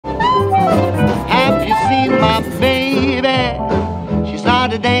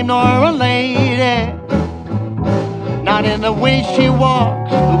dame nor a lady. Not in the way she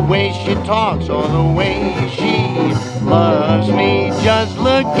walks, the way she talks, or the way she loves me. Just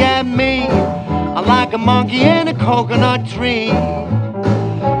look at me, I'm like a monkey in a coconut tree.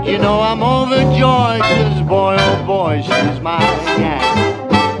 You know I'm overjoyed, 'cause boy, oh boy, she's my gal.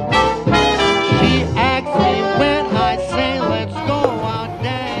 She asks me when I say let's go out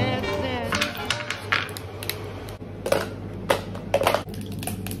dancing.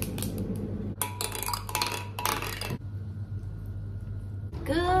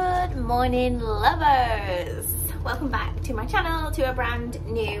 Good morning, lovers. Welcome back to my channel, to a brand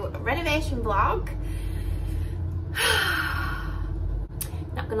new renovation vlog.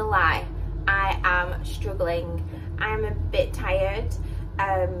 Not gonna lie, I am struggling. I'm a bit tired,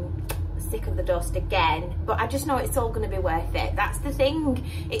 sick of the dust again, but I just know it's all gonna be worth it. That's the thing.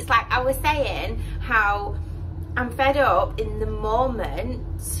 It's like I was saying, how I'm fed up in the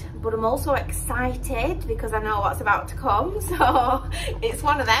moment, but I'm also excited because I know what's about to come. So it's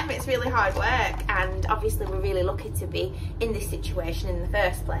one of them. It's really hard work, and obviously we're really lucky to be in this situation in the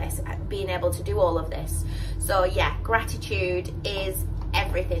first place, being able to do all of this. So yeah, gratitude is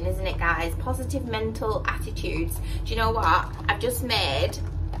everything, isn't it, guys? Positive mental attitudes. Do you know what? I've just made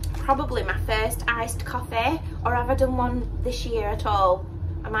probably my first iced coffee, or have I done one this year at all?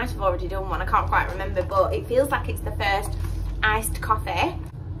 I might have already done one, I can't quite remember, but it feels like it's the first iced coffee.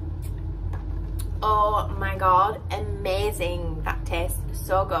 Oh my god, amazing. That tastes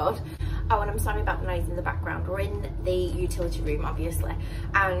so good. Oh, and I'm sorry about the noise in the background. We're in the utility room, obviously,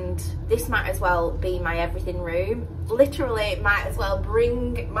 and this might as well be my everything room. Literally might as well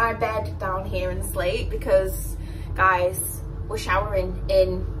bring my bed down here and sleep, because guys, we're showering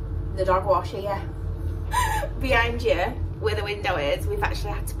in the dog wash here. Behind you, where the window is, we've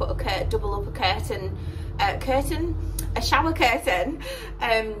actually had to put a double up a shower curtain.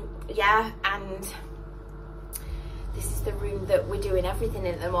 Yeah, and this is the room that we're doing everything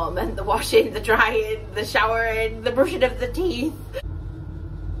in at the moment: the washing, the drying, the showering, the brushing of the teeth.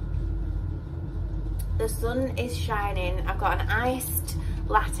 The sun is shining. I've got an iced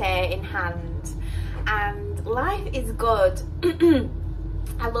latte in hand, and life is good.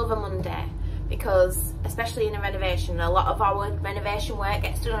 I love a Monday, because especially in a renovation, a lot of our renovation work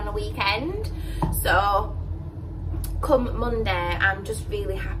gets done on a weekend. So come Monday, I'm just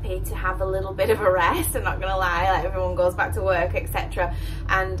really happy to have a little bit of a rest. I'm not gonna lie, like everyone goes back to work, etc.,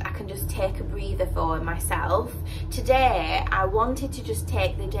 and I can just take a breather for myself. Today I wanted to just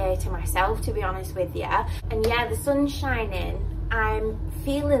take the day to myself, to be honest with you. And yeah, the sun's shining. I'm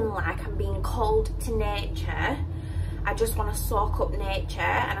feeling like I'm being called to nature. I just want to soak up nature,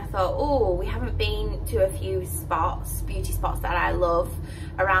 and I thought, oh, we haven't been to a few spots, beauty spots that I love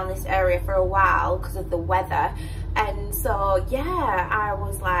around this area for a while because of the weather. And so yeah, I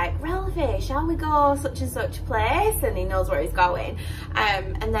was like, Ralphie, shall we go such and such place? And he knows where he's going.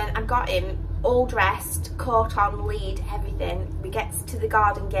 And then I got him all dressed, coat on, lead, everything. We get to the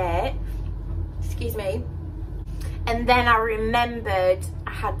garden gate, excuse me, and then I remembered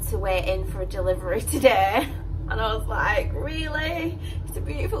I had to wait in for a delivery today. And I was like, really? It's a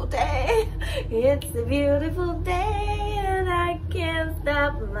beautiful day. It's a beautiful day, and I can't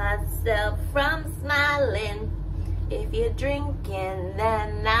stop myself from smiling. If you're drinking,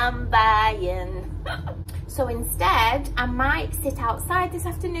 then I'm buying. So instead, I might sit outside this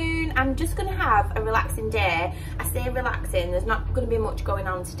afternoon. I'm just gonna have a relaxing day. I say relaxing, there's not gonna be much going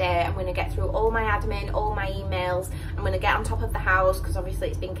on today. I'm gonna get through all my admin, all my emails. I'm gonna get on top of the house, because obviously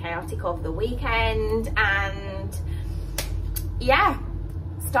it's been chaotic over the weekend. And yeah,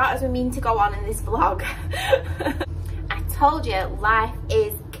 start as we mean to go on in this vlog. I told you, life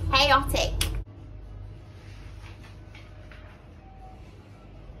is chaotic.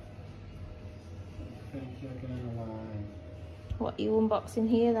 What are you unboxing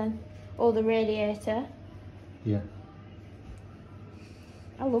here then? Oh, the radiator. Yeah.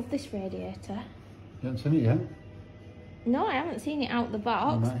 I love this radiator. You haven't seen it yet? No, I haven't seen it out the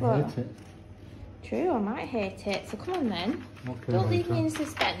box. You might hate it. True, I might hate it. So come on then. Okay, don't leave me in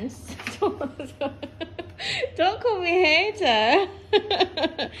suspense. Don't call me hater.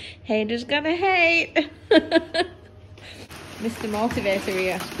 Haters gonna hate. Mr. Motivator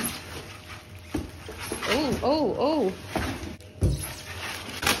here. Oh, oh, oh.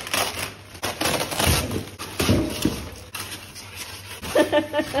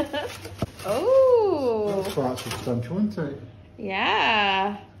 Oh. That's quite substantial, isn't it?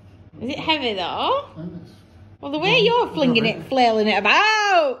 Yeah. Is it heavy though? Yes. Well, the way you're flinging it, flailing it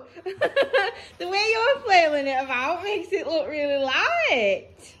about, the way you're flailing it about makes it look really light.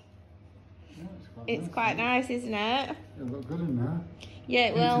 Yeah, It's quite nice, isn't it? It looks good in there. Yeah,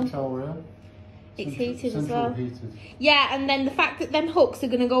 it will. Heated towel, yeah? It's heated as Central well. heated. Yeah, and then the fact that them hooks are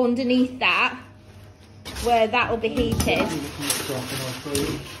going to go underneath that, where that will be heated. I'll show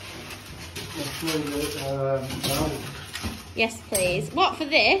you now. Yes, please. What, for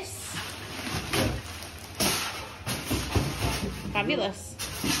this? Fabulous.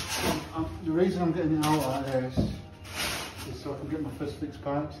 The reason I'm getting it out like this is so I can get my first fixed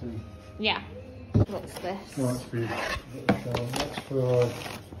pipes in. Yeah. What's this? No, that's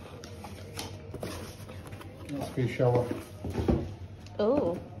for your shower.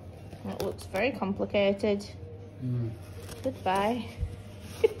 Oh, that looks very complicated. Goodbye.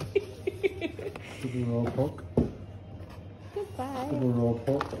 Double rope hook. Goodbye. Double rope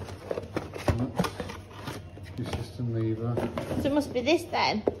hook. Your system lever. So it must be this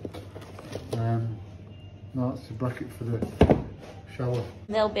then? No, it's a bracket for the shower.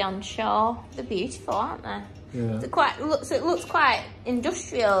 They'll be on shore. They're beautiful, aren't they? Yeah. They're quite, it looks quite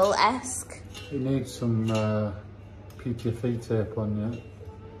industrial-esque. It needs some PTFE tape on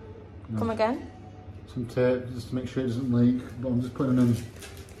you. Come again? Some tape just to make sure it doesn't leak, but I'm just putting them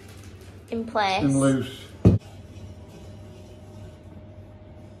In place. in loose.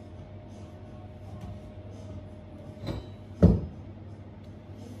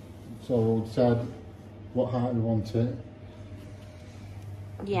 So we'll decide what height we want it.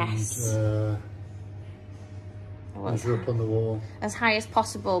 Yes. And, measure up on the wall. As high as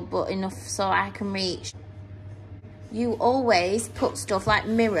possible, but enough so I can reach. You always put stuff like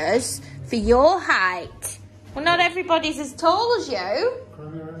mirrors for your height. Well, not everybody's as tall as you.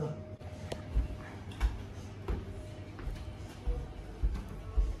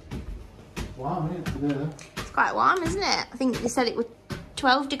 Wow, yeah. It's quite warm, isn't it? I think they said it was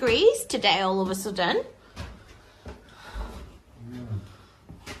 12 degrees today all of a sudden.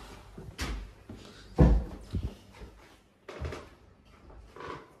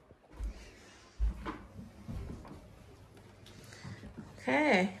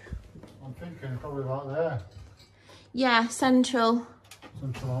 Okay. I'm thinking probably about there. Yeah, central.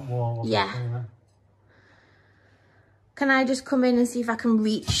 Central that wall. Yeah. Can I just come in and see if I can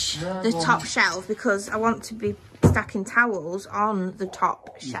reach the top shelf, because I want to be stacking towels on the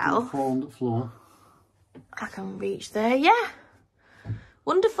top shelf. Fall on the floor. I can reach there, yeah.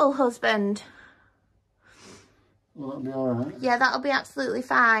 Wonderful, husband. Well, that'll be alright. Yeah, that'll be absolutely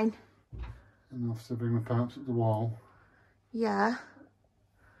fine. And I'll have to bring my pipes up the wall. Yeah.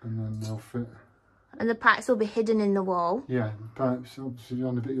 And then they'll fit. And the pipes will be hidden in the wall. Yeah, the pipes, obviously the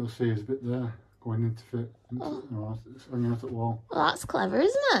only bit you'll see is a bit there, going in to fit. It's hanging out at the wall. Well, that's clever,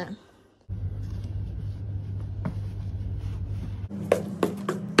 isn't it?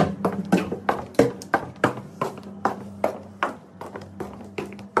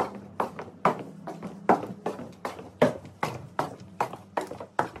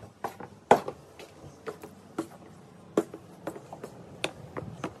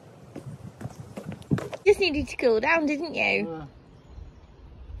 Just needed to cool down, didn't you?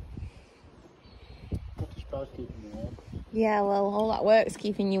 Yeah, well, all that work's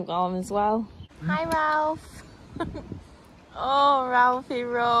keeping you warm as well. Hi, Ralph. Oh, Ralphie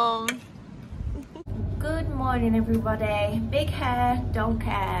Rum. Good morning, everybody. Big hair, don't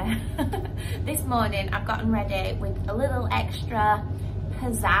care. This morning, I've gotten ready with a little extra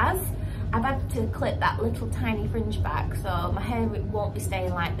pizzazz. I've had to clip that little tiny fringe back, so my hair won't be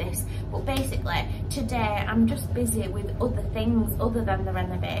staying like this. But basically, today I'm just busy with other things other than the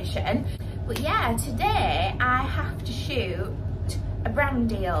renovation. But yeah, today I have to shoot a brand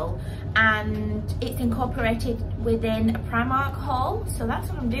deal, and it's incorporated within a Primark haul, so that's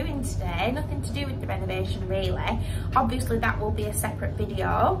what I'm doing today. Nothing to do with the renovation really. Obviously that will be a separate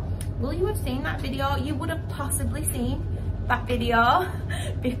video. Will you have seen that video? You would have possibly seen that video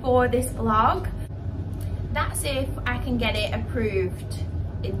before this vlog. That's if I can get it approved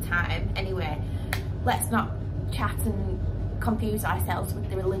in time. Anyway, let's not chat and confuse ourselves with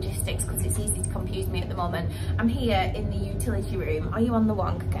the logistics, because it's easy to confuse me at the moment. I'm here in the utility room. Are you on the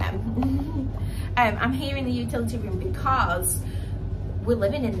wonk again? I'm here in the utility room because we're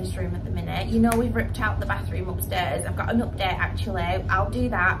living in this room at the minute. You know, we've ripped out the bathroom upstairs. I've got an update actually. I'll do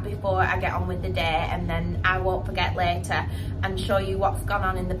that before I get on with the day, and then I won't forget later and show you what's gone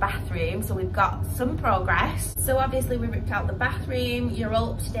on in the bathroom. So we've got some progress. So obviously we ripped out the bathroom. You're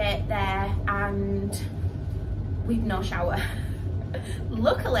all up to date there, and we've no shower.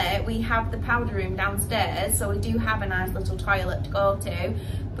 Luckily we have the powder room downstairs, so we do have a nice little toilet to go to.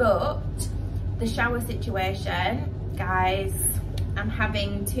 But the shower situation, guys, I'm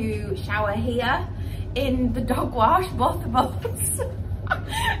having to shower here in the dog wash, both of us.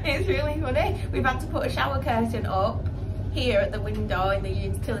 It's really funny. We've had to put a shower curtain up here at the window in the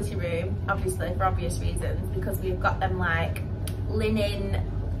utility room, obviously for obvious reasons, because we've got them like linen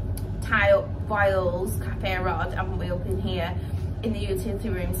tie-up voiles, cafe rod, haven't we, up in here in the utility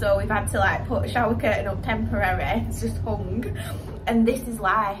room. So we've had to like put a shower curtain up temporary, it's just hung. And this is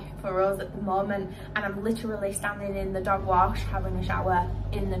life for us at the moment. And I'm literally standing in the dog wash, having a shower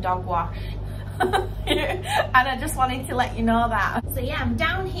in the dog wash. And I just wanted to let you know that. So yeah, I'm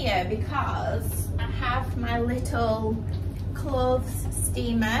down here because I have my little clothes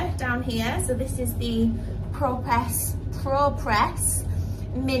steamer down here. So this is the ProPress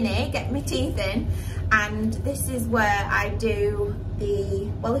Mini, get my teeth in. And this is where I do the,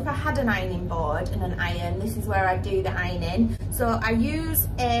 well, if I had an ironing board and an iron, this is where I do the ironing. So I use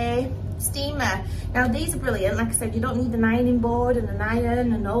a steamer. Now these are brilliant. Like I said, you don't need an ironing board and an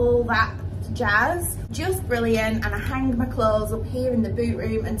iron and all that jazz. Just brilliant. And I hang my clothes up here in the boot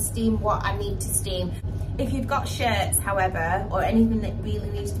room and steam what I need to steam. If you've got shirts, however, or anything that really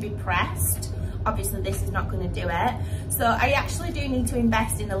needs to be pressed, obviously this is not going to do it. So I actually do need to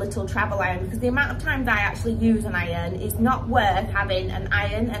invest in a little travel iron, because the amount of times I actually use an iron is not worth having an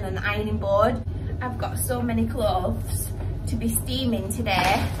iron and an ironing board. I've got so many clothes to be steaming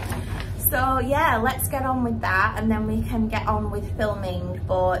today. So yeah, let's get on with that, and then we can get on with filming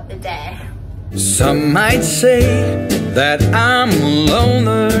for the day. Some might say that I'm a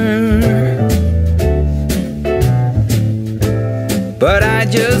loner, but I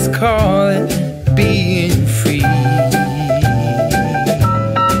just call it being free.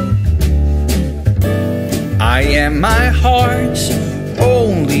 I am my heart's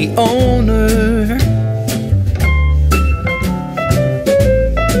only owner,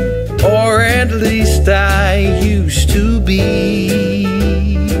 or at least I used to be.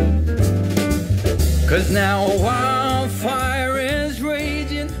 'Cause now a wildfire is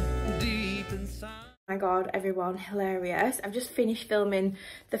raging deep inside. Oh my god, everyone, hilarious. I've just finished filming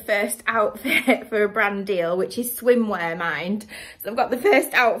the first outfit for a brand deal, which is swimwear, mind. So I've got the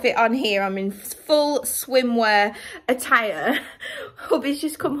first outfit on here. I'm in full swimwear attire. Hubby's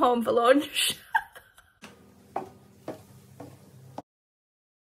just come home for lunch.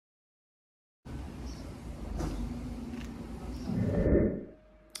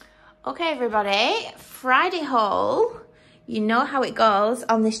 Okay everybody, Friday haul. You know how it goes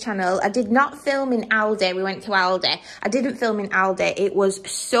on this channel. I did not film in Aldi. We went to Aldi. I didn't film in Aldi. It was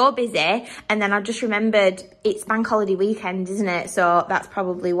so busy. And then I just remembered it's bank holiday weekend, isn't it? So that's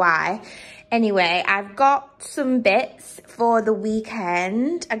probably why. Anyway, I've got some bits for the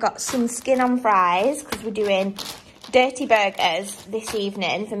weekend. I got some skin on fries because we're doing dirty burgers this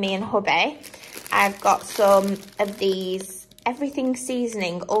evening for me and hubby. I've got some of these everything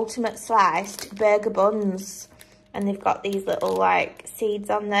seasoning ultimate sliced burger buns, and they've got these little like seeds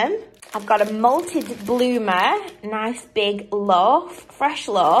on them. I've got a malted bloomer, nice big loaf, fresh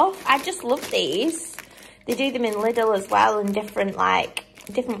loaf. I just love these. They do them in Lidl as well, and different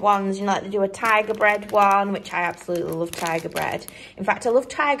ones, you know, like they do a tiger bread one, which I absolutely love tiger bread. In fact, I love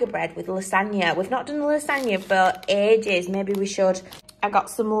tiger bread with lasagna. We've not done lasagna for ages, maybe we should. I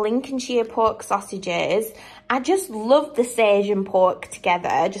got some Lincolnshire pork sausages. I just love the sage and pork together.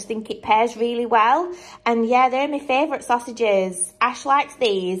 I just think it pairs really well. And yeah, they're my favourite sausages. Ash likes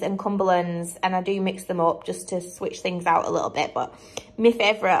these and Cumberlands, and I do mix them up just to switch things out a little bit. But my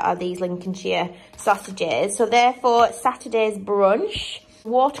favourite are these Lincolnshire sausages. So therefore, Saturday's brunch.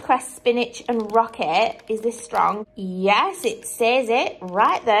 Watercress, spinach and rocket. Is this strong? Yes, it says it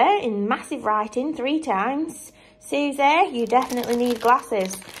right there in massive writing 3 times. Suzy, you definitely need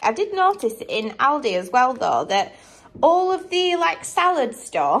glasses. I did notice in Aldi as well though that all of the like salad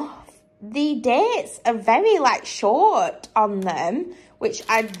stuff, the dates are very like short on them, which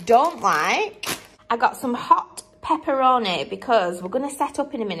I don't like. I got some hot pepperoni because we're going to set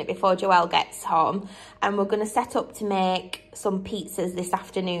up in a minute before Joelle gets home, and we're going to set up to make some pizzas this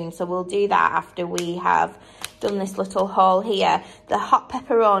afternoon. So we'll do that after we have done this little haul here. The hot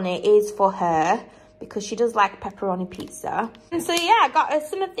pepperoni is for her because she does like pepperoni pizza. And so yeah, I got her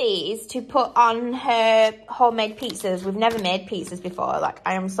some of these to put on her homemade pizzas. We've never made pizzas before. Like,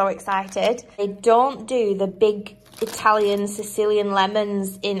 I am so excited. They don't do the big Italian Sicilian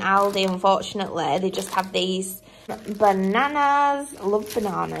lemons in Aldi, unfortunately. They just have these bananas. I love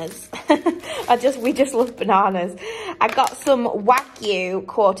bananas. We just love bananas. I got some Wagyu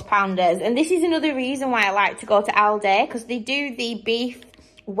quarter pounders, and this is another reason why I like to go to Aldi, because they do the beef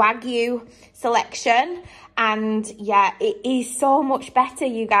Wagyu selection, and yeah, it is so much better,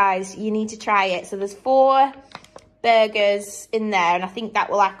 you guys. You need to try it. So there's 4 burgers in there, and I think that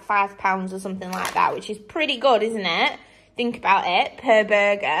were like £5 or something like that, which is pretty good, isn't it? Think about it, per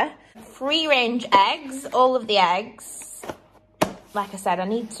burger. Free range eggs, all of the eggs. like I said, I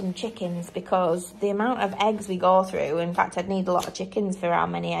need some chickens because the amount of eggs we go through, in fact, I'd need a lot of chickens for how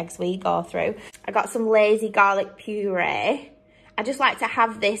many eggs we go through. I got some lazy garlic puree. I just like to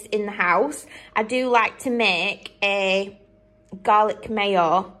have this in the house. I do like to make a garlic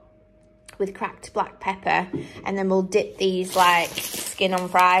mayo with cracked black pepper, and then we'll dip these like skin on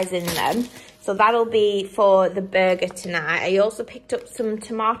fries in them. So that'll be for the burger tonight. I also picked up some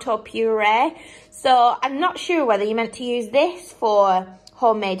tomato puree. So I'm not sure whether you're meant to use this for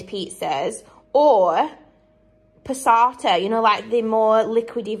homemade pizzas or passata, you know, like the more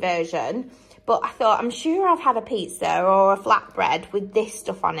liquidy version. But I thought, I'm sure I've had a pizza or a flatbread with this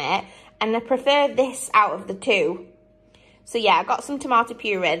stuff on it, and I prefer this out of the two. So yeah, I got some tomato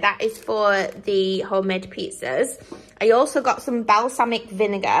puree. That is for the homemade pizzas. I also got some balsamic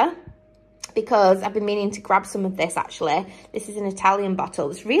vinegar because I've been meaning to grab some of this actually. This is an Italian bottle.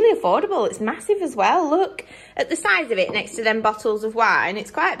 It's really affordable. It's massive as well. Look at the size of it next to them bottles of wine.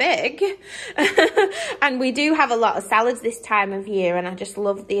 It's quite big. And we do have a lot of salads this time of year, and I just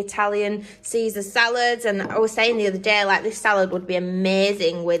love the Italian Caesar salads. And I was saying the other day, like, this salad would be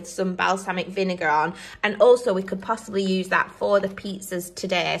amazing with some balsamic vinegar on. And also we could possibly use that for the pizzas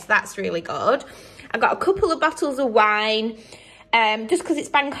today. So that's really good. I got a couple of bottles of wine. Just because it's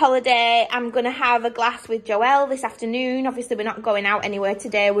bank holiday, I'm going to have a glass with Joelle this afternoon. Obviously, we're not going out anywhere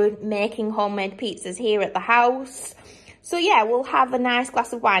today. We're making homemade pizzas here at the house. So, yeah, we'll have a nice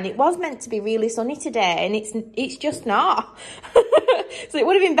glass of wine. It was meant to be really sunny today, and it's just not. So it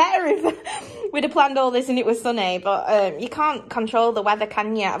would have been better if we'd have planned all this and it was sunny. But you can't control the weather,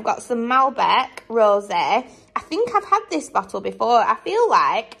 can you? I've got some Malbec Rosé. I think I've had this bottle before. I feel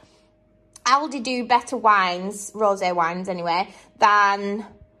like Aldi do better wines, rosé wines anyway, than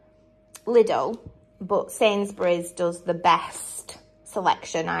Lidl, but Sainsbury's does the best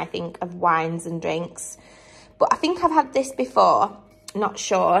selection, I think, of wines and drinks. But I think I've had this before, not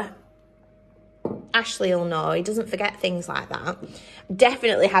sure. Ashley will know, he doesn't forget things like that.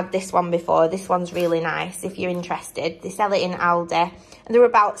 Definitely had this one before. This one's really nice if you're interested. They sell it in Aldi, and they're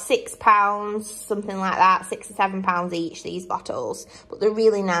about £6, something like that, £6 or £7 each, these bottles, but they're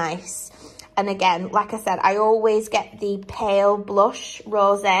really nice. And again, like I said, I always get the pale blush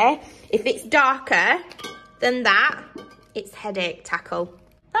rosé. If it's darker than that, it's headache tackle.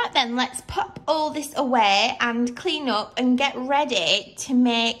 Right then, let's pop all this away and clean up and get ready to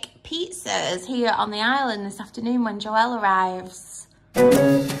make pizzas here on the island this afternoon when Joelle arrives.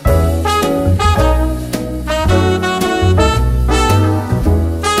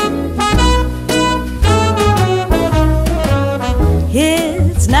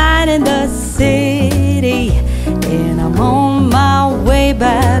 It's 9 in the city, and I'm on my way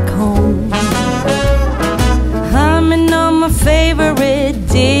back home, humming on my favorite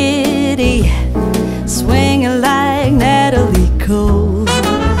ditty, swinging like Natalie Cole.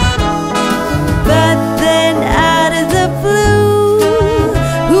 But then out of the blue,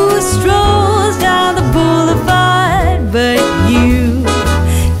 who strolls down the boulevard but you?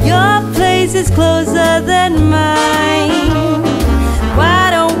 Your place is closer than mine.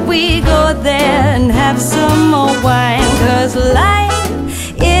 Why don't we go there and have some more wine? 'Cause life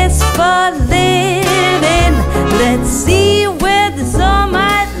is for living. Let's see where this all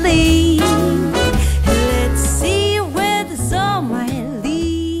might lead. Let's see where this all might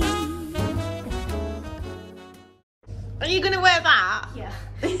lead. Are you gonna wear that? Yeah.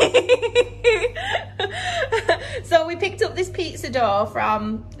 So we picked up this pizza dough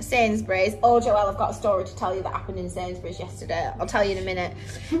from Sainsbury's. Oh, Joelle, I've got a story to tell you that happened in Sainsbury's yesterday. I'll tell you in a minute.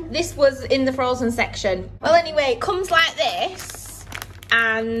 This was in the frozen section. Well, anyway, it comes like this,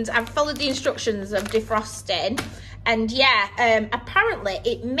 and I've followed the instructions of defrosting. And yeah, apparently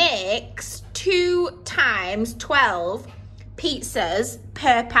it makes 2 times 12 pizzas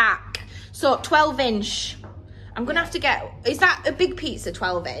per pack. So 12-inch. I'm gonna have to get, is that a big pizza,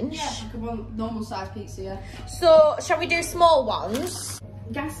 12-inch? Yeah, like a normal size pizza, yeah. So, shall we do small ones?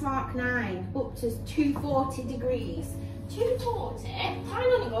 Gas mark 9, up to 240 degrees. 240? Time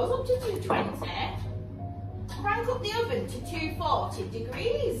only goes up to 220. Crank up the oven to 240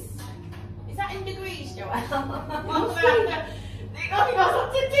 degrees. Is that in degrees, Joelle? It only goes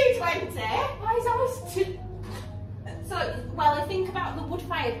up to 220. Why is ours 2? So, well, I think about the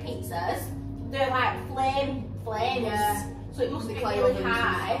wood-fired pizzas. They're like flames, yeah. So it must be really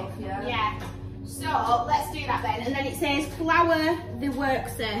high. Stuff, yeah. So let's do that then. And then it says flour the work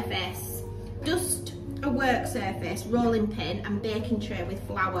surface, dust a work surface, rolling pin, and baking tray with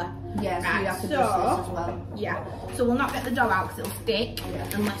flour. Yeah, right. so you have to dust this as well. Yeah. So we'll not get the dough out because it'll stick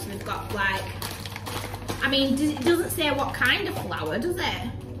unless we've got like. I mean, it doesn't say what kind of flour, does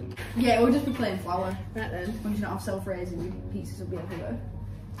it? Yeah, it will just be plain flour. Right then. When you don't have self-raising, your pizzas will be everywhere.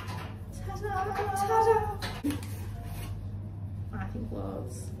 Ta-da! I think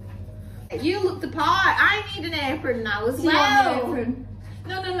loads. You look the part. I need an apron now as Do you want well. the apron?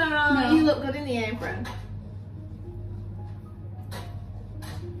 No. You look good in the apron.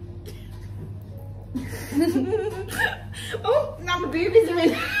 Oh, now my boobies are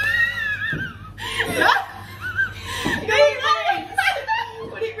in.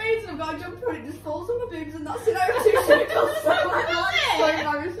 When it rains and I've got a jumper on, it just falls on my boobs and that's it. I have 2 circles. So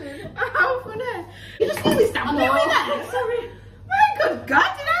embarrassing. How funny. You just nearly stabbed me with that. Sorry. My good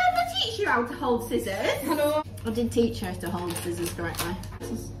God, did I ever teach you how to hold scissors? Hello. I did teach her to hold scissors correctly.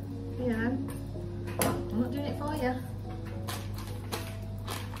 Yeah. I'm not doing it for you.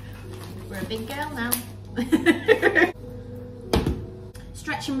 We're a big girl now.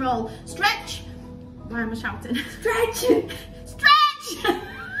 Stretch and roll. Stretch! Why am I shouting? Stretch! Stretch!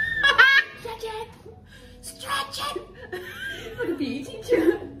 Stretch it! Stretch it! Like a PE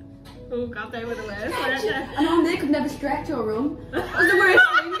teacher. Oh God, they were the worst. And on they could never stretch or run. That was the worst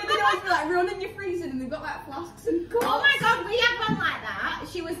thing. And they always be like running, you're freezing, and they've got like flasks and cups. Oh my God, we had one like that.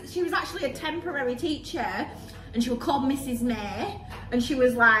 She was actually a temporary teacher, and she was called Mrs. May, and she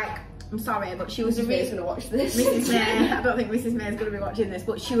was like, I'm sorry, but she was Mrs. May's gonna watch this. Mrs. May. I don't think Mrs. May's gonna be watching this,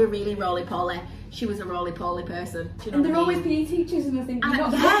 but she was really roly-poly. She was a roly-poly person. Do you know And they're what I always mean? PE teachers, and I think, And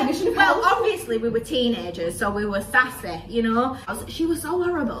what's the yeah, definition of well, health? obviously we were teenagers, so we were sassy, you know. She was so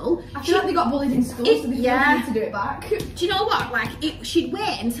horrible. I feel like they got bullied in school, so they feel yeah. they need to do it back. Do you know what? Like, she'd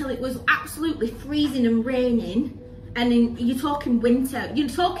wait until it was absolutely freezing and raining, and then you're talking winter. You're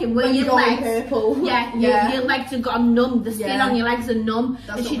talking where When your you're going legs, purple. yeah, your legs have gone numb. The skin Yeah. on your legs are numb.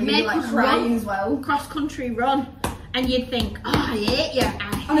 That's and what she'd we make like us crying run as well. cross country run, and you'd think, oh, I hate you. And I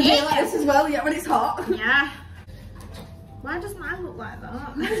I do like hate this as well, yeah, when it's hot. you. Yeah. Why does mine look like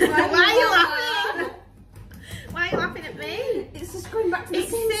that? Why Why are you are you laughing? Why are you laughing at me? It's just going back to the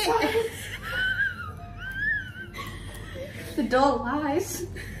It's same sick. size. The dull lies.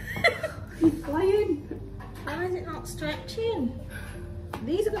 You're flying. Why is it not stretching?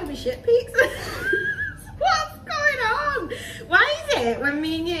 These are going to be shit pizzas. What's going on? Why is it when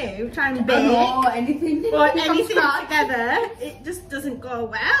me and you try and bake Or anything. or From anything scratch. together, it just doesn't go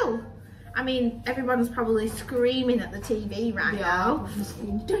well? I mean, everyone's probably screaming at the TV right now,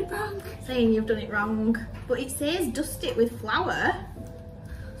 You did it wrong. saying you've done it wrong. But it says dust it with flour,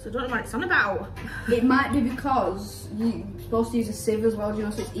 so I don't know what it's on about. It might be because you're supposed to use a sieve as well, you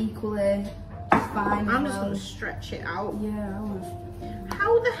know, so it's equally fine. I'm as just well. going to stretch it out. Yeah, I was.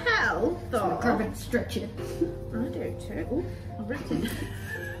 How the hell, though? Grab it, stretch it. I do too. Ooh, I've ripped it.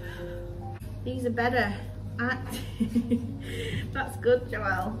 These are better. That's good,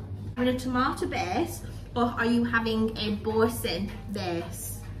 Joelle. In a tomato base, or are you having a boursin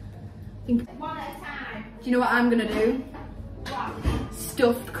base? Think one at a time. Do you know what I'm gonna do? What?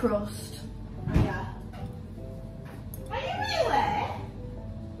 Stuffed crust. Oh yeah. Are you really?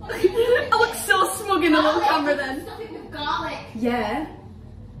 I look so smug in the little camera then. Stuff it with garlic. Yeah.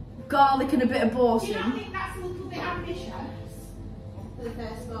 Garlic and a bit of Do you not boursin. think that's a little bit ambitious for the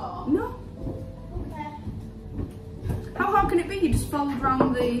first go? No. Okay. How hard can it be? You just fold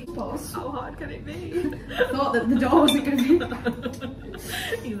round the post. How hard can it be? I thought that the door wasn't gonna be.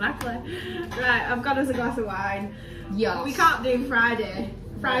 Exactly. Right, I've got us a glass of wine. Yes. We can't do Friday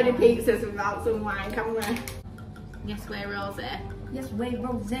pizzas without some wine, can we? Yes, we're rosé. Yes, wait,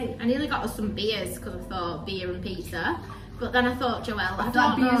 rosé. I nearly got us some beers because I thought beer and pizza. But then I thought, Joelle, I That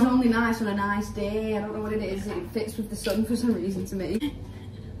don't beer's know. only nice on a nice day. I don't know what it is. It fits with the sun for some reason to me.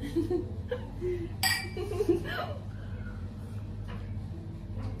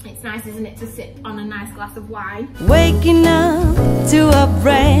 It's nice, isn't it, to sip on a nice glass of wine? Waking up to a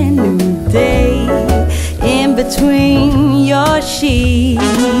brand new day in between your sheets,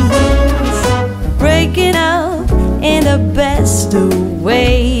 breaking up in the best of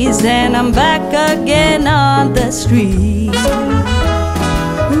ways, and I'm back again on the street.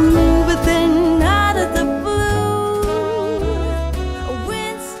 Ooh, but then out of the blue, a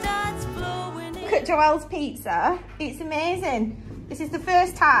wind starts blowing. Look at Joelle's pizza. It's amazing. This is the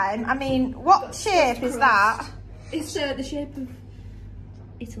first time. I mean, what shape is that? It's the shape of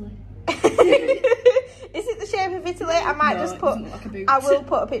Italy. Is it the shape of Italy? I might No, just it put. doesn't look like a boot. I will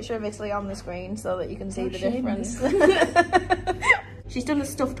put a picture of Italy on the screen so that you can see the shame difference. She's done a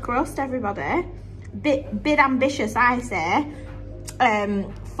stuffed crust, everybody. Bit ambitious, I say,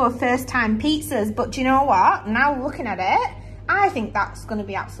 for first time pizzas. But do you know what? Now looking at it, I think that's going to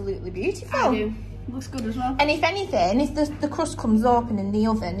be absolutely beautiful. I do. Looks good as well. And if anything, if the crust comes open in the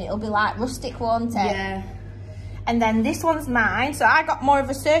oven, it'll be like rustic, won't it? Yeah. And then this one's mine. So I got more of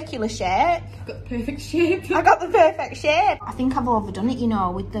a circular shape. Got the perfect shape. I got the perfect shape. I think I've overdone it, you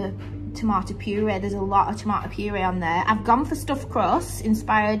know, with the tomato puree. There's a lot of tomato puree on there. I've gone for stuffed crust,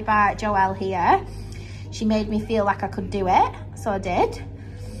 inspired by Joelle here. She made me feel like I could do it, so I did.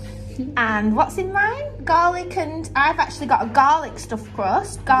 And what's in mine? Garlic, and I've actually got a garlic stuffed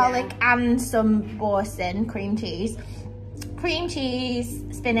crust, garlic and some boursin cream cheese,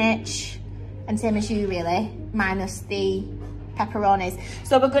 spinach, and same as you really, minus the pepperonis.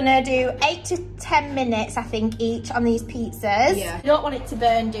 So we're gonna do 8 to 10 minutes, I think, each on these pizzas. Yeah. We don't want it to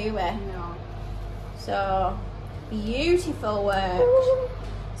burn, do we? No. So beautiful work.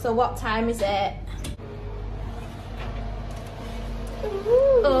 So what time is it?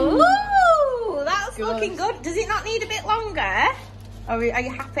 Ooh, that's looking good. Does it not need a bit longer? Are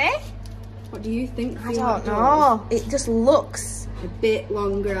you happy? What do you think? I don't know. It just looks A bit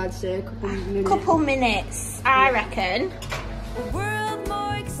longer, I'd say. A couple minutes. I reckon. A world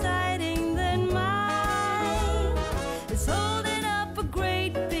more exciting than mine is holding up a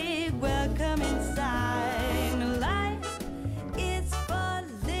great big welcoming sign. Life is for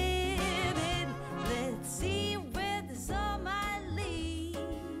living. Let's see where this all might lead.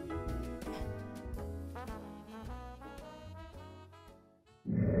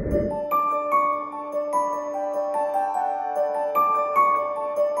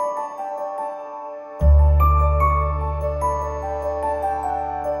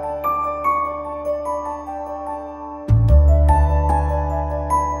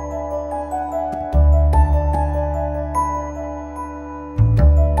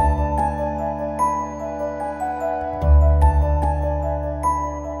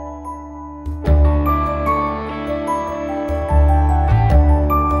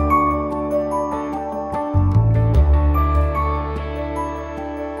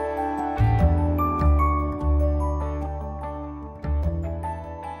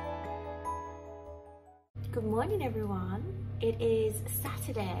 Good morning, everyone. It is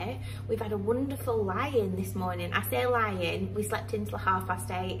Saturday. We've had a wonderful lie-in this morning. I say lie-in, we slept until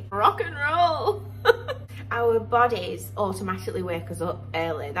 8:30. Rock and roll! Our bodies automatically wake us up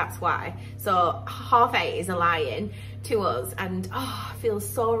early, that's why. So 8:30 is a lie-in to us, and I feel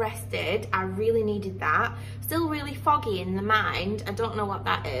so rested. I really needed that. Still really foggy in the mind. I don't know what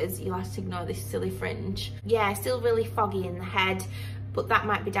that is. You'll have to ignore this silly fringe. Yeah, still really foggy in the head, but that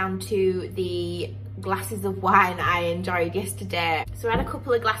might be down to the glasses of wine I enjoyed yesterday. So I had a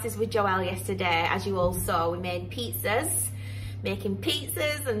couple of glasses with Joelle yesterday. As you all saw, we made pizzas, making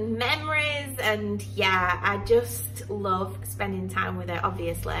pizzas and memories, and yeah, I just love spending time with her,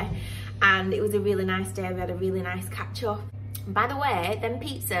 obviously. And it was a really nice day. We had a really nice catch up. By the way, them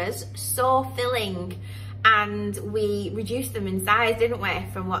pizzas, so filling, and we reduced them in size, didn't we,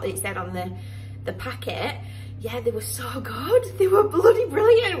 from what it said on the packet. Yeah, they were so good. They were bloody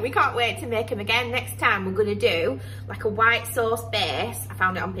brilliant. We can't wait to make them again. Next time we're gonna do like a white sauce base. I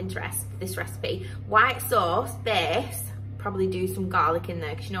found it on Pinterest, this recipe. White sauce base, probably do some garlic in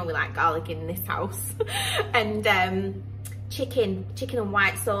there, because you know we like garlic in this house. And chicken and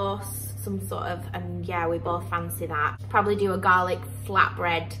white sauce, some sort of, and yeah, we both fancy that. Probably do a garlic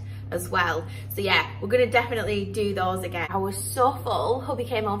flatbread as well. So yeah, we're gonna definitely do those again. I was so full. Hubby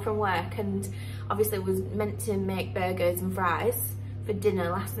came home from work and obviously was meant to make burgers and fries for dinner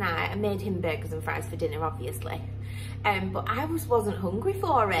last night. I made him burgers and fries for dinner, obviously. But I wasn't hungry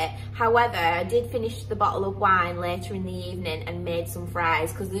for it. However, I did finish the bottle of wine later in the evening and made some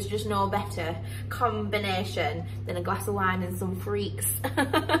fries, because there's just no better combination than a glass of wine and some freaks.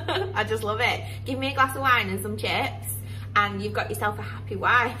 I just love it. Give me a glass of wine and some chips, and you've got yourself a happy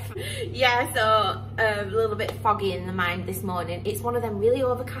wife. Yeah, so a little bit foggy in the mind this morning. It's one of them really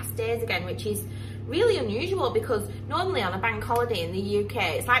overcast days again, which is really unusual, because normally on a bank holiday in the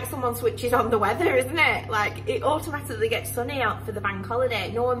UK, it's like someone switches on the weather, isn't it? Like, it automatically gets sunny out for the bank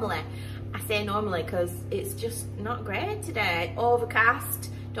holiday, normally. I say normally because it's just not great today.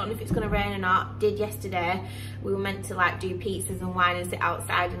 Overcast. Don't know if it's going to rain or not. Did yesterday. We were meant to like do pizzas and wine and sit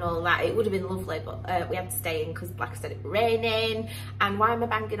outside and all that. It would have been lovely, but we had to stay in because, like I said, it was raining. And why am I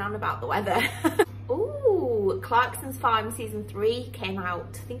banging on about the weather? Ooh, Clarkson's Farm season 3 came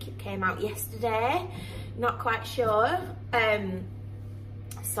out. I think it came out yesterday. Not quite sure.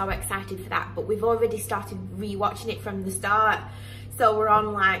 So excited for that. But we've already started rewatching it from the start. So we're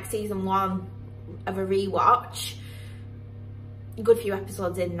on like season 1 of a rewatch. Good few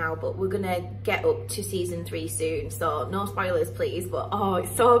episodes in now, but we're gonna get up to season 3 soon, so no spoilers please. But oh,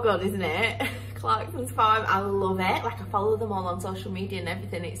 it's so good, isn't it? Clarkson's Farm, I love it. Like, I follow them all on social media and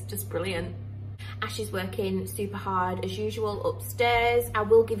everything. It's just brilliant. Ash is working super hard as usual upstairs. I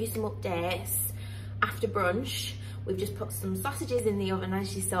will give you some updates after brunch. We've just put some sausages in the oven,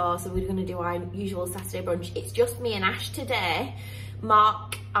 as you saw, so we're gonna do our usual Saturday brunch. It's just me and Ash today.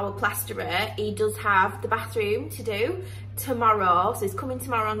 Mark, our plasterer, he does have the bathroom to do tomorrow, so he's coming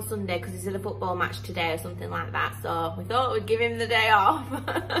tomorrow on Sunday because he's at a football match today or something like that, so we thought we'd give him the day off.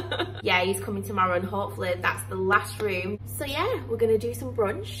 Yeah, he's coming tomorrow and hopefully that's the last room. So yeah, we're gonna do some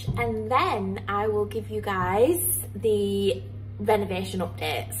brunch and then I will give you guys the renovation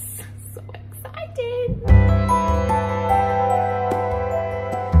updates. So excited!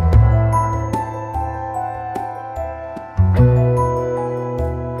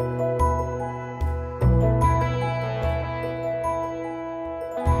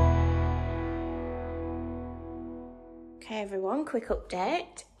 Okay everyone, quick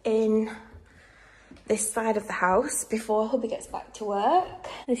update in this side of the house before hubby gets back to work.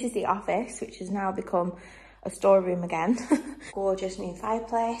 This is the office, which has now become a storeroom again. Gorgeous new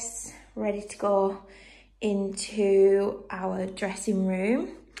fireplace, ready to go into our dressing room.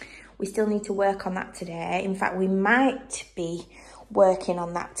 We still need to work on that today. In fact, we might be working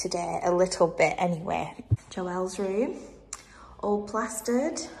on that today a little bit anyway. Joelle's room, all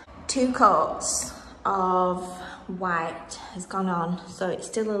plastered. 2 coats of white has gone on, so it's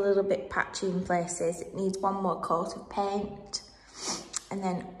still a little bit patchy in places. It needs 1 more coat of paint, and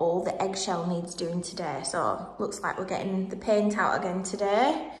then all the eggshell needs doing today. So looks like we're getting the paint out again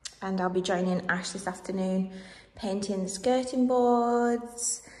today, and I'll be joining Ash this afternoon painting the skirting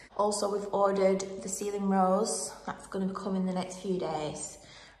boards. Also, we've ordered the ceiling rose. That's going to come in the next few days,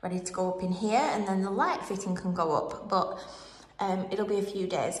 ready to go up in here, and then the light fitting can go up, but it'll be a few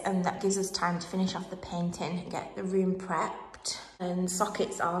days, and that gives us time to finish off the painting and get the room prepped. And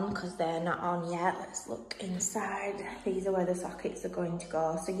sockets on, because they're not on yet. Let's look inside. These are where the sockets are going to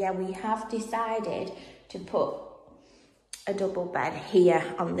go. So yeah, we have decided to put a double bed here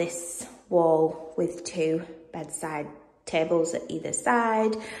on this wall with 2 bedside tables at either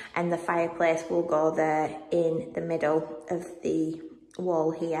side, and the fireplace will go there in the middle of the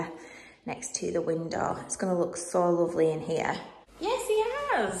wall here next to the window. It's going to look so lovely in here. Yes, he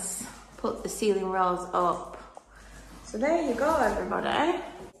has put the ceiling rose up. So there you go, everybody.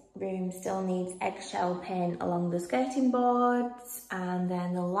 Room still needs eggshell paint along the skirting boards, and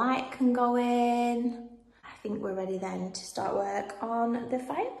then the light can go in. I think we're ready then to start work on the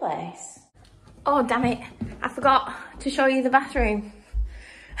fireplace. Oh, damn it. I forgot to show you the bathroom.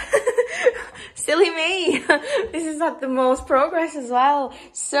 Silly me. This has had the most progress as well.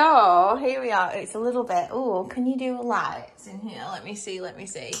 So here we are. It's a little bit, oh, can you do lights in here? Let me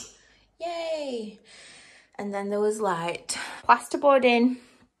see. Yay. And then there was light. Plasterboarding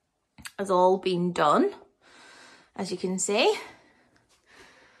has all been done, as you can see.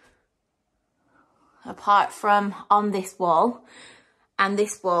 Apart from on this wall and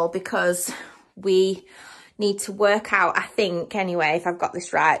this wall, because we need to work out, I think anyway, if I've got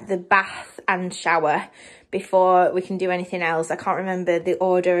this right, the bath and shower before we can do anything else. I can't remember the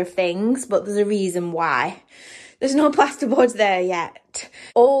order of things, but there's a reason why. There's no plasterboards there yet.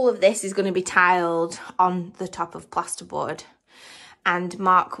 All of this is going to be tiled on the top of plasterboard, and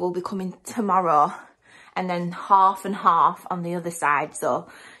Mark will be coming tomorrow, and then half and half on the other side, so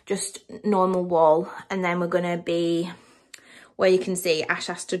just normal wall. And then we're going to be, where you can see Ash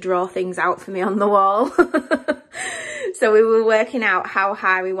has to draw things out for me on the wall. So we were working out how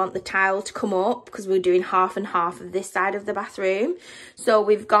high we want the tile to come up, because we're doing half and half of this side of the bathroom. So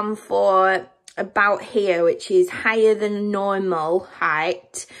we've gone for about here, which is higher than normal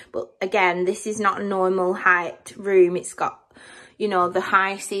height. But again, this is not a normal height room. It's got, you know, the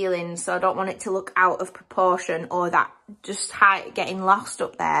high ceiling, so I don't want it to look out of proportion or that just height getting lost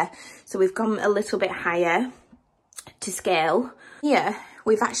up there. So we've gone a little bit higher to scale. Here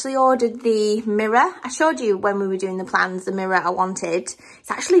we've actually ordered the mirror. I showed you when we were doing the plans the mirror I wanted.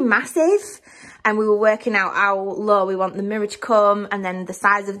 It's actually massive, and we were working out how low we want the mirror to come, and then the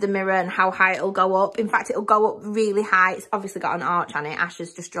size of the mirror and how high it'll go up. In fact, it'll go up really high. It's obviously got an arch on it. Ash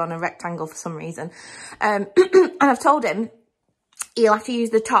has just drawn a rectangle for some reason, and I've told him he'll have to use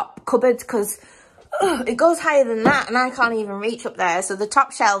the top cupboards, because it goes higher than that and I can't even reach up there. So the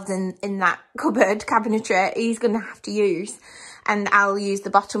top shelves in that cupboard cabinetry he's going to have to use, and I'll use the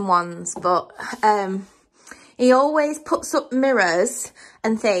bottom ones. But he always puts up mirrors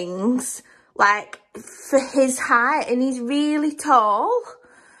and things like for his height, and he's really tall,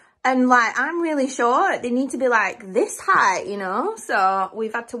 and like I'm really short. They need to be like this height, you know. So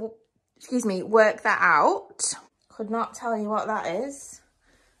we've had to, excuse me, work that out. Could not tell you what that is.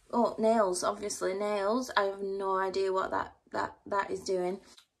 Oh, nails, obviously nails. I have no idea what that is doing.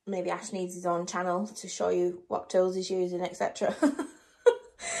 Maybe Ash needs his own channel to show you what tools he's using, etc.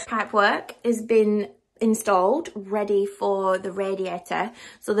 Pipework has been installed, ready for the radiator.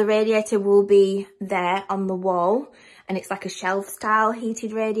 So the radiator will be there on the wall, and it's like a shelf style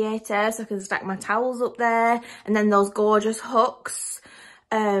heated radiator, so I can stack my towels up there. And then those gorgeous hooks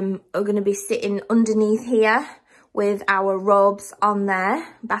are going to be sitting underneath here with our robes on there,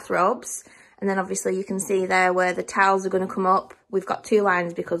 bathrobes. And then obviously you can see there where the towels are going to come up. We've got 2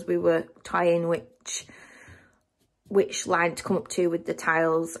 lines because we were tying which line to come up to with the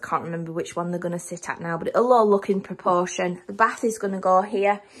tiles. I can't remember which one they're going to sit at now, but it'll all look in proportion. The bath is going to go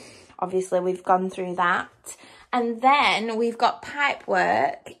here. Obviously we've gone through that. And then we've got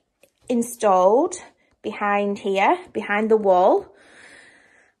pipework installed behind here, behind the wall.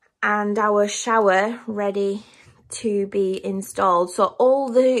 And our shower ready to be installed. So all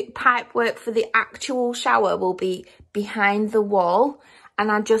the pipework for the actual shower will be behind the wall.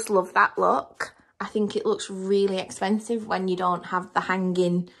 And I just love that look. I think it looks really expensive when you don't have the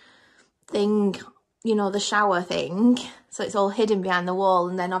hanging thing, you know, the shower thing. So it's all hidden behind the wall.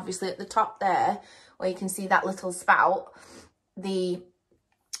 And then obviously at the top there, where you can see that little spout, the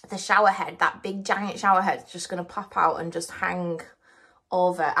shower head, that big giant shower head, is just going to pop out and just hang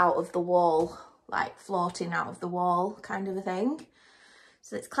over out of the wall, like floating out of the wall kind of a thing.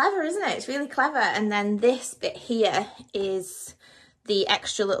 So it's clever, isn't it? It's really clever. And then this bit here is the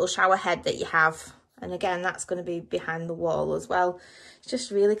extra little shower head that you have, and again that's going to be behind the wall as well. It's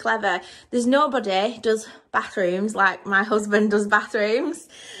just really clever. There's nobody does bathrooms like my husband does bathrooms.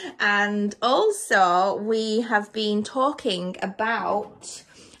 And also we have been talking about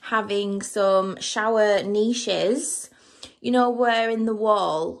having some shower niches, you know, where in the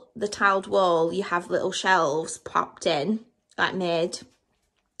wall, the tiled wall, you have little shelves popped in, like made.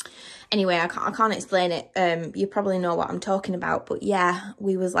 Anyway, I can't explain it. You probably know what I'm talking about. But yeah,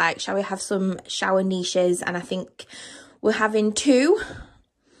 we was like, shall we have some shower niches? And I think we're having 2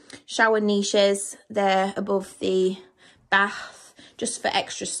 shower niches there above the bath, just for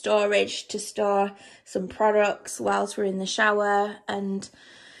extra storage to store some products whilst we're in the shower. And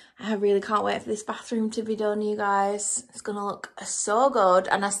I really can't wait for this bathroom to be done, you guys. It's gonna look so good.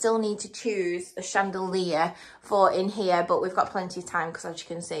 And I still need to choose a chandelier for in here, but we've got plenty of time because, as you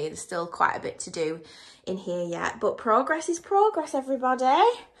can see, there's still quite a bit to do in here yet. But progress is progress, everybody.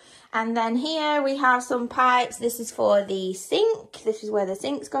 And then here we have some pipes. This is for the sink. This is where the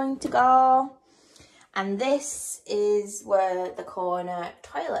sink's going to go. And this is where the corner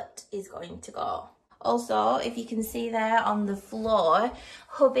toilet is going to go. Also, if you can see there on the floor,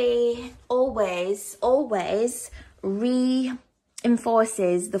 hubby always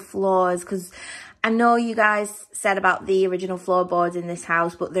reinforces the floors, because I know you guys said about the original floorboards in this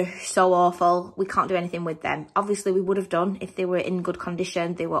house, but they're so awful. We can't do anything with them. Obviously, we would have done if they were in good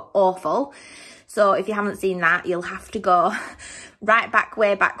condition. They were awful. So if you haven't seen that, you'll have to go right back,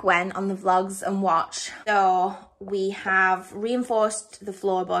 way back when on the vlogs and watch. So we have reinforced the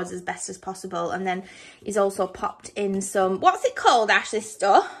floorboards as best as possible. And then he's also popped in some, what's it called, Ash, this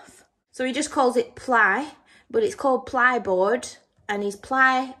stuff? So he just calls it ply, but it's called plyboard. And he's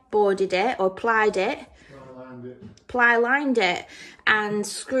plyboarded it, or plied it. Ply lined it and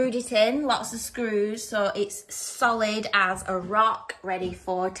screwed it in, lots of screws, so it's solid as a rock, ready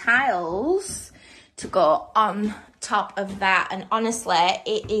for tiles to go on top of that. And honestly,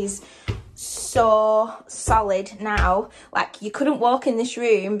 it is so solid now. Like, you couldn't walk in this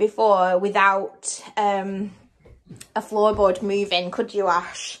room before without a floorboard moving, could you,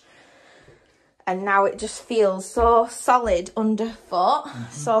 Ash? And now it just feels so solid underfoot.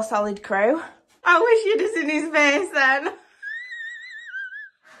 So solid, crew. I wish you'd have seen his face then.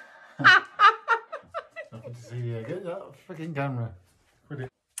 Nothing to see here. Get that freaking camera.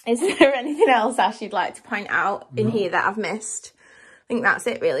 Is there anything else, Ash, you'd like to point out in here that I've missed? I think that's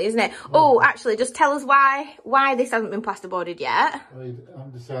it, really, isn't it? Oh, actually, just tell us why this hasn't been plasterboarded yet. Well, you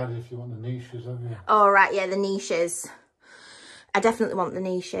haven't decided if you want the niches, have you? Oh, right, yeah, the niches. I definitely want the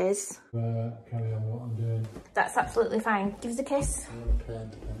niches. Carry on what I'm doing. That's absolutely fine. Give us a kiss. I want to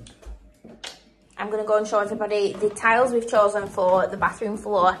paint. I'm going to go and show everybody the tiles we've chosen for the bathroom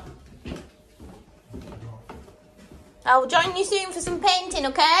floor. I'll join you soon for some painting,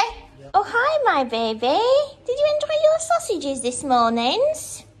 okay? Yep. Oh, hi, my baby. Did you enjoy your sausages this morning?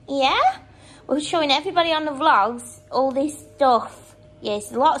 Yeah? We're showing everybody on the vlogs all this stuff. Yes,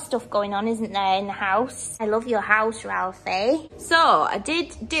 there's a lot of stuff going on, isn't there, in the house? I love your house, Ralphie. So, I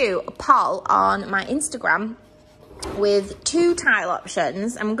did do a poll on my Instagram with 2 tile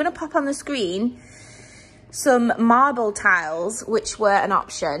options. I'm going to pop on the screen some marble tiles, which were an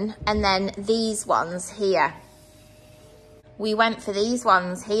option, and then these ones here. We went for these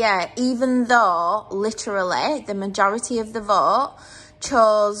ones here, even though literally the majority of the vote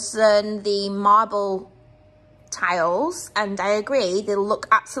chosen the marble tiles, and I agree, they look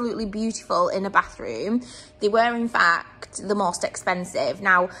absolutely beautiful in a bathroom. They were in fact the most expensive.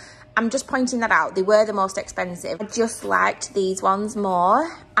 Now, I'm just pointing that out, they were the most expensive. I just liked these ones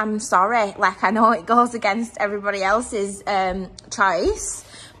more. I'm sorry, like, I know it goes against everybody else's choice,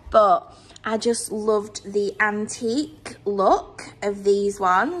 but I just loved the antique look of these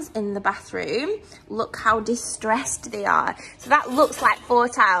ones in the bathroom. Look how distressed they are. So that looks like 4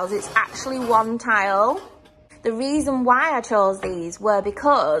 tiles, it's actually 1 tile. The reason why I chose these were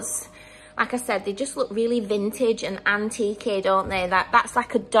because, like I said, they just look really vintage and antique-y, don't they? That's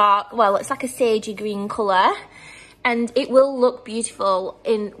like a dark, well, it's like a sagey green colour. And it will look beautiful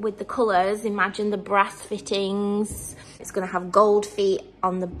with the colours. Imagine the brass fittings. It's going to have gold feet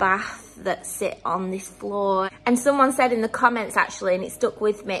on the bath that sit on this floor. And someone said in the comments, actually, and it stuck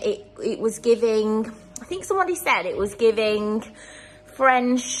with me, it was giving, I think somebody said it was giving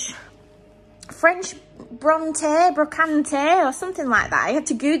French brocante or something like that. I had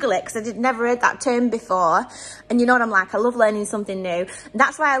to Google it because I never heard that term before. And you know what I'm like, I love learning something new. And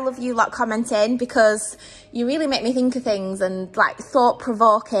that's why I love you lot commenting, because you really make me think of things and like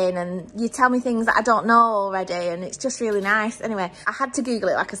thought-provoking, and you tell me things that I don't know already, and it's just really nice. Anyway, I had to Google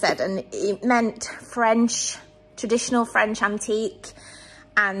it, like I said, and it meant French, traditional French antique,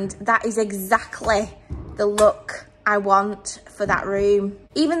 and that is exactly the look I want for that room.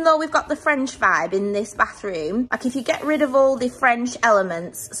 Even though we've got the French vibe in this bathroom, like if you get rid of all the French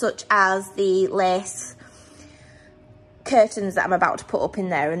elements, such as the lace curtains that I'm about to put up in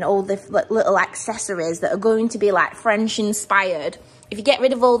there and all the little accessories that are going to be like French inspired, if you get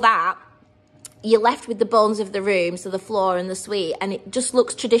rid of all that, you're left with the bones of the room, so the floor and the suite, and it just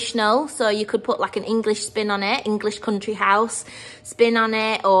looks traditional. So you could put like an English spin on it, English country house spin on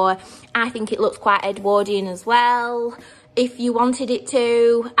it, or I think it looks quite Edwardian as well, if you wanted it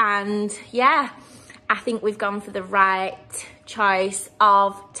to. And yeah, I think we've gone for the right choice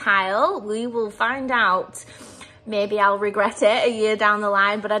of tile. We will find out. Maybe I'll regret it a year down the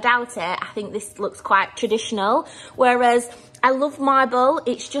line, but I doubt it. I think this looks quite traditional, whereas I love marble,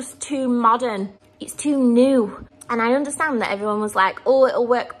 it's just too modern, it's too new. And I understand that everyone was like, oh, it'll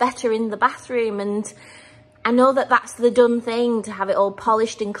work better in the bathroom, and I know that that's the done thing, to have it all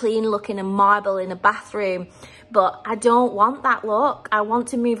polished and clean looking and marble in a bathroom, but I don't want that look. I want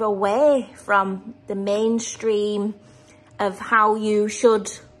to move away from the mainstream of how you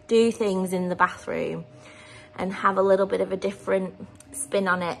should do things in the bathroom and have a little bit of a different spin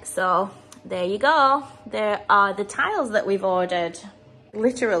on it. So there you go. There are the tiles that we've ordered.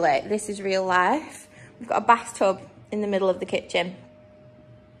 Literally, this is real life. We've got a bathtub in the middle of the kitchen.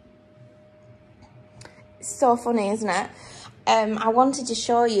 It's so funny, isn't it? I wanted to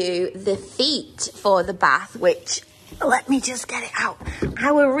show you the feet for the bath, which, let me just get it out.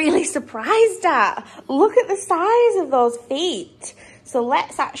 I was really surprised at. Look at the size of those feet. So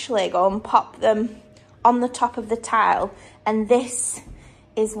let's actually go and pop them on the top of the tile, and this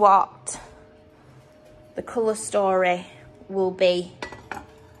is what the colour story will be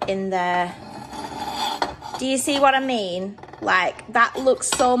in there. Do you see what I mean? Like, that looks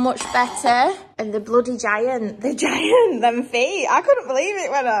so much better. And the bloody giant, them feet. I couldn't believe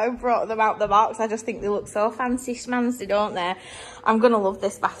it when I brought them out the box. I just think they look so fancy schmancy, don't they? I'm gonna love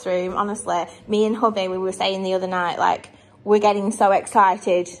this bathroom, honestly. Me and hubby, we were saying the other night, like, we're getting so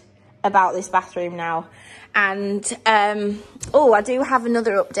excited about this bathroom now. And oh, I do have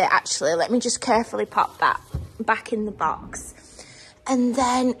another update actually. Let me just carefully pop that back in the box. And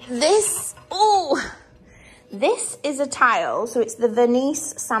then this, oh, this is a tile, so it's the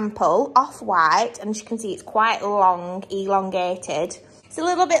Venice sample, off-white, and as you can see it's quite long, elongated. It's a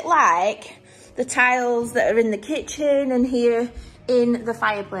little bit like the tiles that are in the kitchen and here in the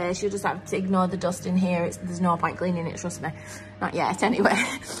fireplace. You'll just have to ignore the dust in here. There's no point cleaning it, trust me. Not yet, anyway.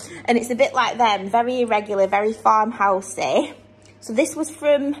 And it's a bit like them, very irregular, very farmhousey. So this was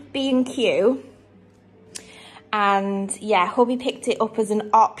from B&Q. And yeah, hubby picked it up as an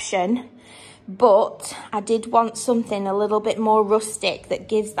option. But I did want something a little bit more rustic that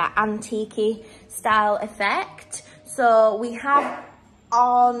gives that antique-y style effect. So we have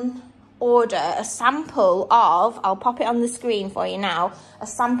on order a sample of, I'll pop it on the screen for you now, a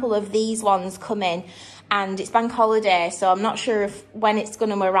sample of these ones come in, and it's bank holiday, so I'm not sure when it's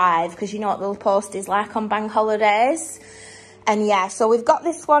going to arrive, because you know what the post is like on bank holidays. And yeah, so we've got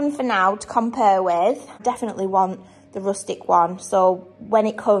this one for now to compare with. Definitely want the rustic one, so when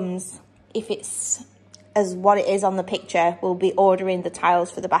it comes, if it's as what it is on the picture, we'll be ordering the tiles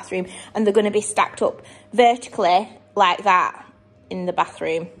for the bathroom, and they're going to be stacked up vertically like that in the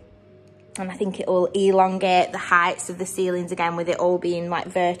bathroom. And I think it will elongate the heights of the ceilings again with it all being like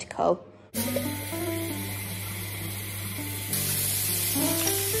vertical.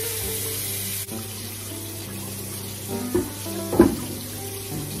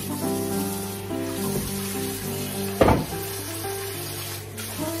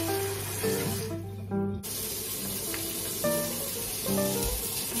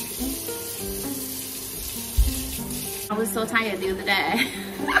 I was so tired the other day.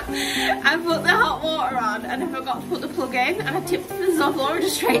 I put the hot water on and I forgot to put the plug in and I tipped the soft water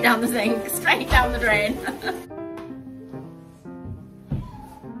just straight down the sink, straight down the drain.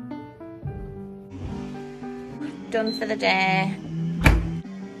 Done for the day.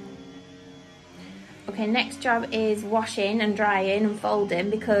 Okay, next job is washing and drying and folding,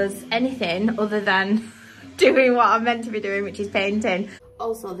 because anything other than doing what I'm meant to be doing, which is painting.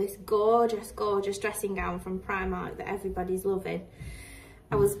 Also, this gorgeous, gorgeous dressing gown from Primark that everybody's loving.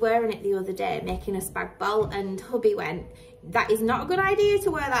 I was wearing it the other day, making a spag bol, and hubby went, that is not a good idea to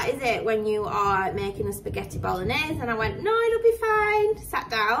wear that, is it, when you are making a spaghetti bolognese? And I went, no, it'll be fine. Sat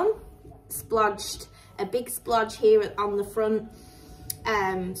down, splodged, a big splodge here on the front.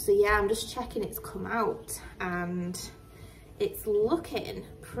 So yeah, I'm just checking it's come out, and it's looking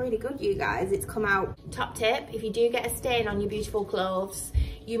pretty good, you guys. It's come out. Top tip, if you do get a stain on your beautiful clothes,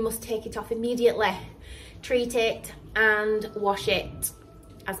 you must take it off immediately. Treat it and wash it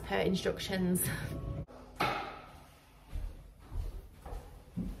as per instructions.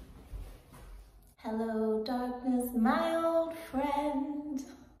 Hello darkness, my old friend.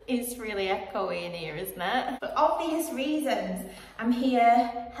 It's really echoey in here, isn't it? For obvious reasons, I'm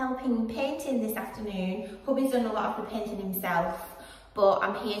here helping painting this afternoon. Hubby's done a lot of the painting himself, but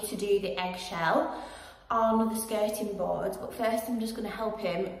I'm here to do the eggshell on the skirting boards. But first I'm just going to help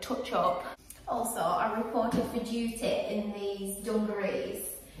him touch up. Also, I reported for duty in these dungarees.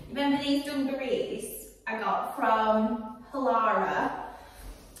 Remember these dungarees I got from Halara?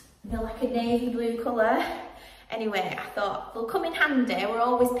 They're like a navy blue colour. Anyway, I thought they'll come in handy. We're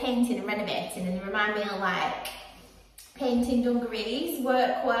always painting and renovating, and they remind me of like painting dungarees,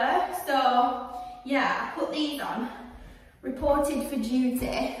 workwear. So yeah, I put these on, reported for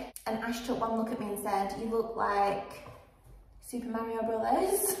duty, and Ash took one look at me and said, you look like Super Mario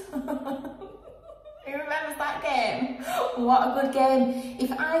Brothers. Who remembers that game? What a good game.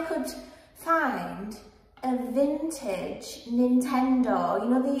 If I could find a vintage Nintendo, you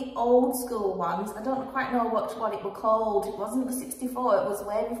know, the old school ones, I don't quite know what it was called. It wasn't the 64, it was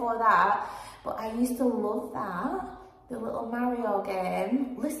way before that, but I used to love that, the little Mario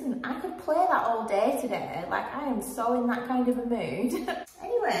game. Listen, I could play that all day today. Like, I am so in that kind of a mood.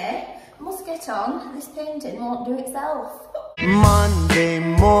 Anyway, I must get on. This painting won't do itself. Monday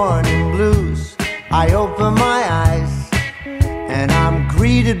morning blues, I open my eyes and I'm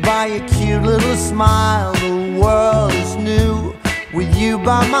greeted by a cute little smile. The world is new with you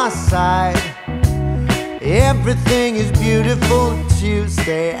by my side. Everything is beautiful.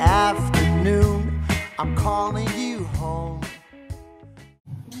 Tuesday afternoon, I'm calling you home.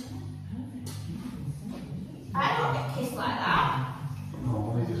 I don't get kissed like that.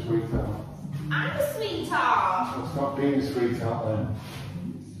 No, he's a sweetheart. I'm a sweetheart. So stop being a sweetheart then.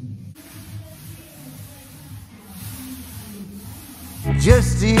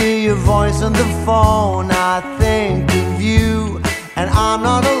 Just to hear your voice on the phone, I think of you, and I'm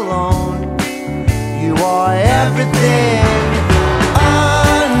not alone. You are everything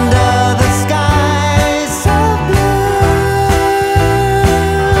under the sky so blue.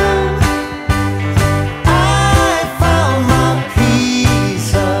 I found my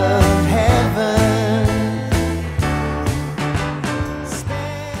piece of heaven.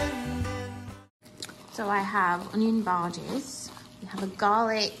 So I have onion barges. We have a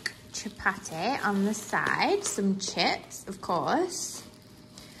garlic chapati on the side, some chips, of course.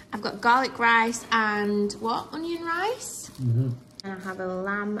 I've got garlic rice and what? Onion rice? And I have a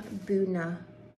lamb bouna